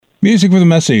Music with a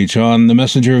message on the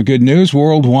Messenger of Good News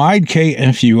worldwide,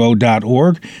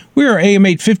 KFUO.org. We are AM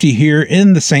 850 here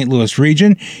in the St. Louis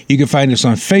region. You can find us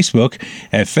on Facebook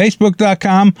at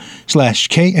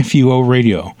facebook.com/KFUO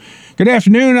Radio. Good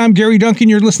afternoon. I'm Gary Duncan.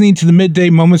 You're listening to the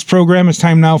Midday Moments program. It's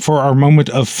time now for our Moment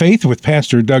of Faith with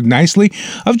Pastor Doug Nicely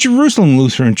of Jerusalem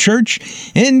Lutheran Church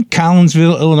in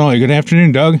Collinsville, Illinois. Good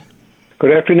afternoon, Doug.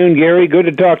 Good afternoon, Gary. Good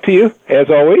to talk to you, as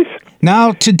always.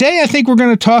 Now, today I think we're going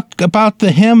to talk about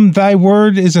the hymn, Thy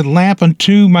Word is a lamp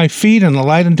unto my feet and a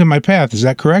light unto my path. Is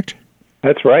that correct?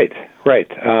 That's right. Right.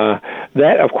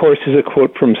 That, of course, is a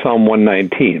quote from Psalm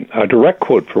 119, a direct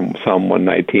quote from Psalm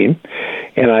 119.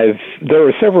 And there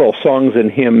are several songs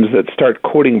and hymns that start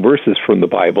quoting verses from the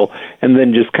Bible and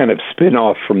then just kind of spin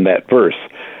off from that verse.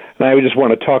 And I just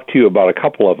want to talk to you about a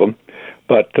couple of them.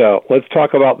 But let's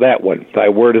talk about that one. Thy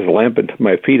word is a lamp unto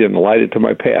my feet and a light unto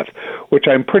my path, which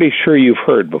I'm pretty sure you've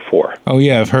heard before. Oh,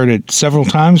 yeah, I've heard it several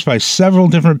times by several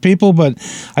different people, but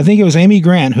I think it was Amy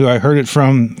Grant who I heard it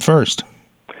from first.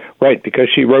 Right, because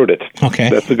she wrote it. Okay.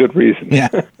 That's a good reason. Yeah.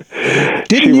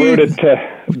 She wrote it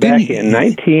back in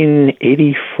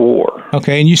 1984.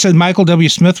 Okay, and you said Michael W.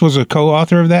 Smith was a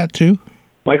co-author of that, too?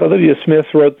 Michael W. Smith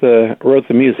wrote the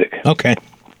music. Okay.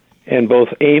 And both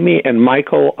Amy and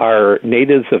Michael are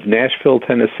natives of Nashville,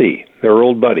 Tennessee. They're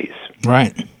old buddies.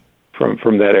 Right.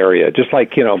 From that area. Just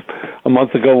like, a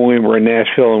month ago when we were in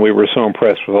Nashville and we were so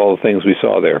impressed with all the things we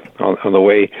saw there on the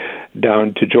way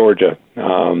down to Georgia.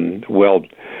 Well,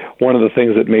 one of the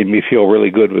things that made me feel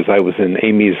really good was I was in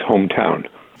Amy's hometown.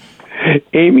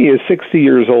 Amy is 60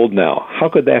 years old now. How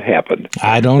could that happen?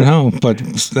 I don't know, but,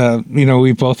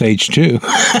 we both aged too.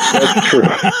 That's true.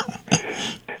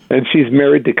 And she's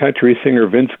married to country singer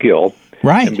Vince Gill.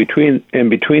 Right. And between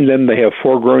them, they have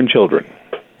 4 grown children.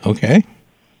 Okay.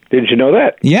 Did you know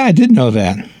that? Yeah, I did know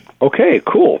that. Okay,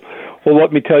 cool. Well,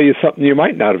 let me tell you something you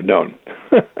might not have known.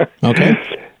 Okay.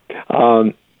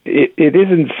 It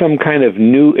isn't some kind of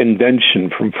new invention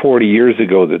from 40 years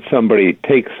ago that somebody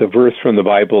takes a verse from the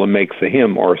Bible and makes a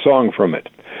hymn or a song from it.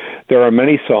 There are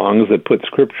many songs that put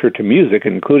Scripture to music,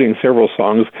 including several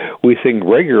songs we sing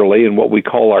regularly in what we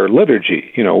call our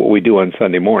liturgy, what we do on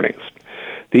Sunday mornings.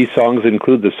 These songs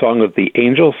include the song that the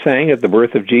angels sang at the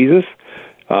birth of Jesus,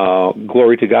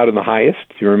 Glory to God in the highest.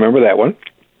 Do you remember that one?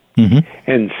 Mm-hmm.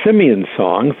 And Simeon's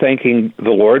song, thanking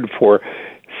the Lord for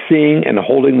seeing and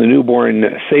holding the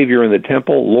newborn Savior in the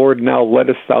temple, Lord, now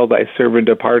lettest thou thy servant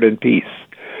depart in peace.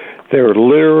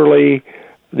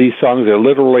 These songs are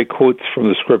literally quotes from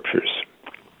the Scriptures.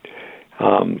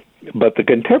 But the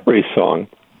contemporary song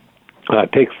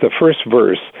takes the first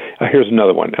verse. Here's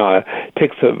another one.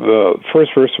 Takes the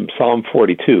first verse from Psalm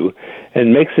 42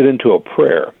 and makes it into a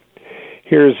prayer.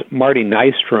 Here's Marty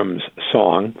Nystrom's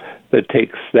song that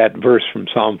takes that verse from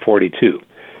Psalm 42.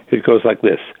 It goes like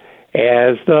this.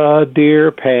 As the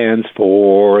deer pants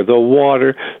for the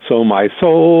water, so my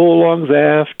soul longs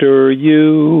after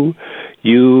you.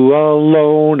 You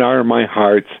alone are my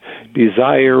heart's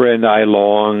desire, and I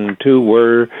long to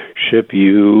worship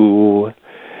you.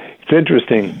 It's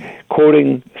interesting,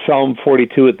 quoting Psalm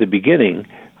 42 at the beginning,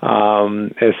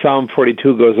 as Psalm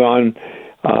 42 goes on,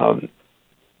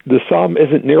 the psalm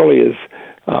isn't nearly as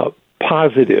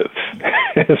positive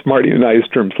as Marty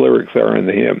Nystrom's lyrics are in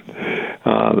the hymn.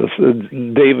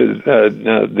 David,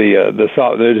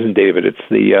 it isn't David, it's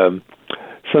the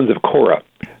sons of Korah.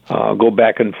 Go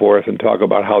back and forth and talk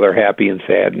about how they're happy and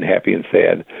sad and happy and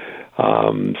sad.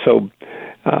 So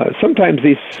sometimes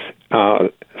these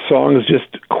songs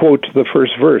just quote the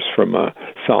first verse from a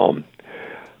psalm.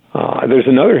 There's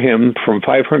another hymn from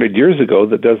 500 years ago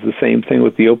that does the same thing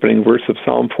with the opening verse of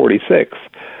Psalm 46.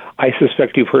 I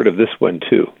suspect you've heard of this one,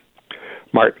 too.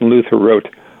 Martin Luther wrote,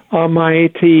 A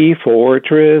mighty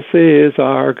fortress is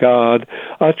our God,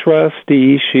 a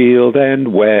trusty shield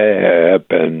and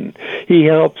weapon. He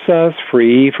helps us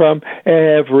free from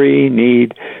every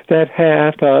need that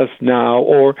hath us now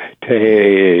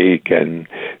o'ertaken.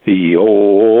 The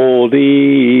old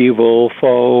evil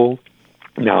foe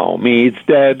now meets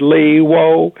deadly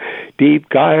woe. Deep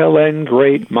guile and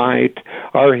great might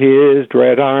are his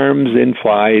dread arms in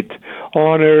flight.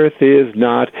 On earth is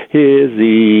not his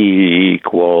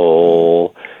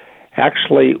equal.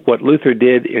 Actually, what Luther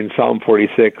did in Psalm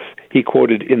 46, he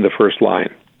quoted in the first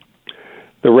line.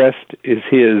 The rest is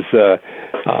his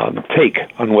take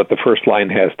on what the first line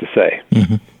has to say.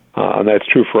 Mm-hmm. And that's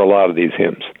true for a lot of these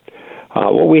hymns.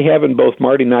 What we have in both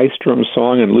Marty Nystrom's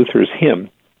song and Luther's hymn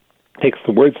takes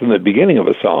the words from the beginning of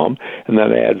a psalm and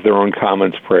then adds their own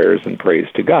comments, prayers, and praise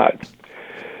to God.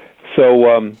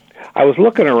 So I was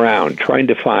looking around trying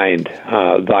to find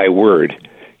Thy Word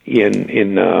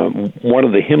in one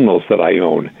of the hymnals that I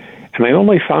own, and I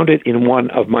only found it in one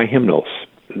of my hymnals.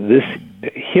 This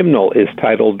hymnal is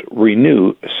titled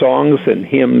Renew, Songs and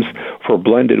Hymns for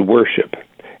Blended Worship,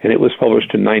 and it was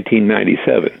published in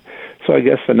 1997. So I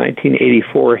guess the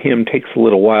 1984 hymn takes a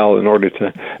little while in order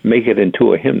to make it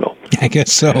into a hymnal. I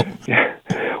guess so.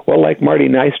 Well, like Marty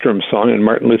Nystrom's song and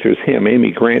Martin Luther's hymn,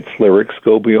 Amy Grant's lyrics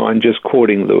go beyond just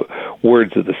quoting the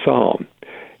words of the psalm.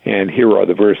 And here are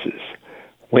the verses.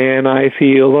 When I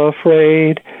feel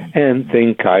afraid and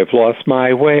think I've lost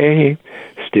my way,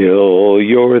 still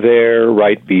you're there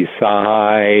right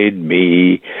beside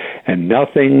me, and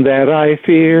nothing that I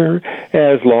fear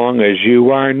as long as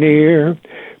you are near.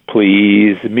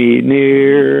 Please be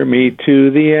near me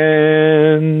to the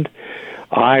end.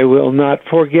 I will not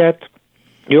forget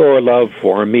your love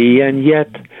for me, and yet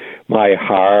my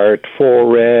heart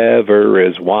forever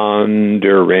is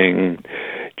wandering.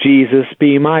 Jesus,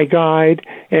 be my guide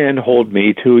and hold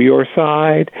me to your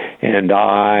side, and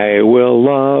I will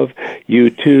love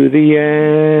you to the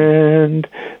end.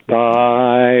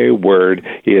 Thy word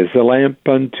is a lamp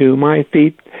unto my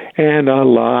feet and a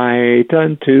light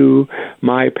unto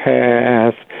my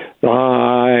path.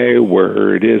 Thy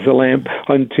word is a lamp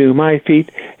unto my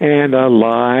feet and a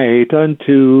light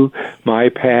unto my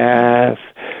path.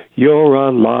 You're a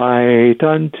light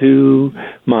unto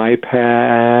my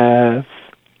path.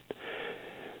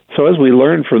 So as we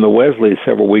learned from the Wesleys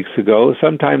several weeks ago,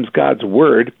 sometimes God's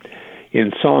word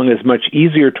in song is much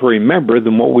easier to remember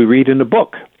than what we read in a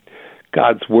book.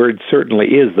 God's word certainly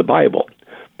is the Bible,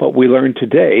 but we learned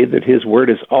today that his word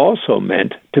is also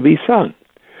meant to be sung.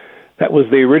 That was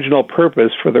the original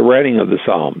purpose for the writing of the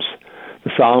Psalms.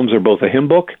 The Psalms are both a hymn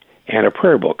book and a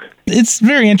prayer book. It's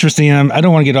very interesting. I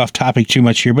don't want to get off topic too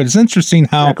much here, but it's interesting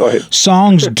how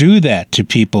songs do that to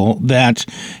people. That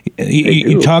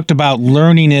you talked about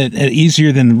learning it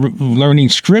easier than learning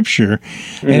Scripture.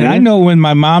 Mm-hmm. And I know when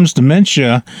my mom's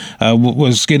dementia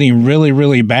was getting really,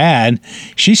 really bad,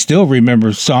 she still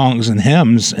remembers songs and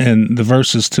hymns and the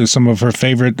verses to some of her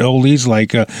favorite oldies.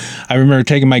 Like I remember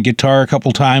taking my guitar a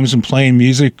couple times and playing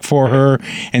music for her,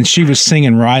 and she was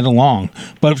singing right along.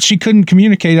 But she couldn't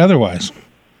communicate otherwise.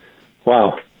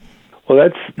 Wow. Well,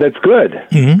 that's good.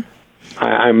 Mm-hmm.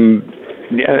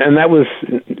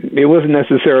 It wasn't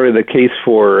necessarily the case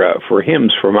for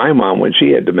hymns for my mom when she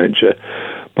had dementia,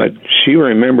 but she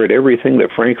remembered everything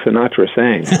that Frank Sinatra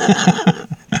sang,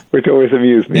 which always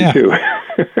amused me too.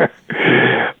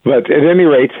 But at any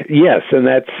rate, yes, and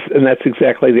that's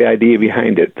exactly the idea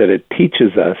behind it, that it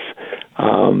teaches us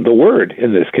the word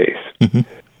in this case. Mm-hmm.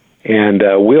 And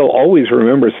we'll always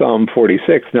remember Psalm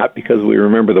 46, not because we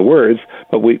remember the words,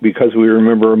 but because we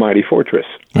remember a mighty fortress.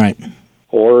 Right.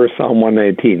 Or Psalm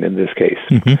 119 in this case.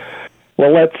 Mm-hmm.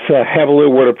 Well, let's have a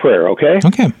little word of prayer, okay?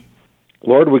 Okay.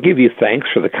 Lord, we give you thanks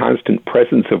for the constant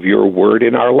presence of your word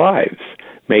in our lives.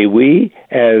 May we,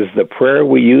 as the prayer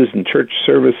we use in church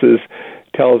services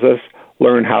tells us,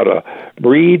 learn how to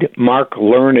read, mark,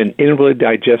 learn, and inwardly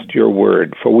digest your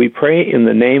word. For we pray in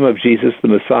the name of Jesus the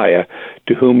Messiah,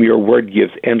 to whom your word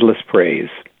gives endless praise.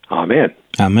 Amen.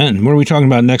 Amen. What are we talking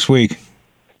about next week?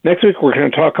 Next week, we're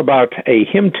going to talk about a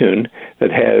hymn tune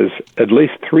that has at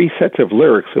least 3 sets of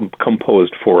lyrics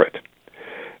composed for it.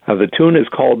 The tune is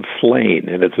called Slain,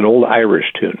 and it's an old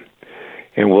Irish tune.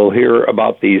 And we'll hear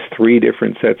about these 3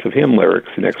 different sets of hymn lyrics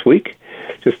next week,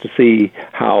 just to see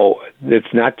how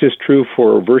it's not just true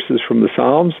for verses from the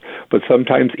Psalms, but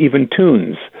sometimes even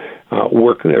tunes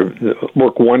work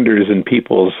wonders in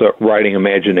people's writing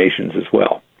imaginations as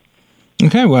well.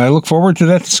 Okay, well, I look forward to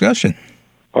that discussion.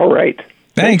 All right.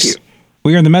 Thanks. Thank you.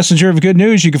 We are the Messenger of Good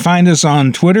News. You can find us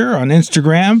on Twitter, on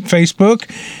Instagram, Facebook,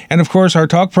 and, of course, our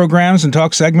talk programs and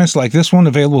talk segments like this one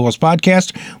available as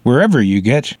podcast wherever you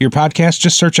get your podcast.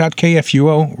 Just search out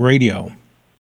KFUO Radio.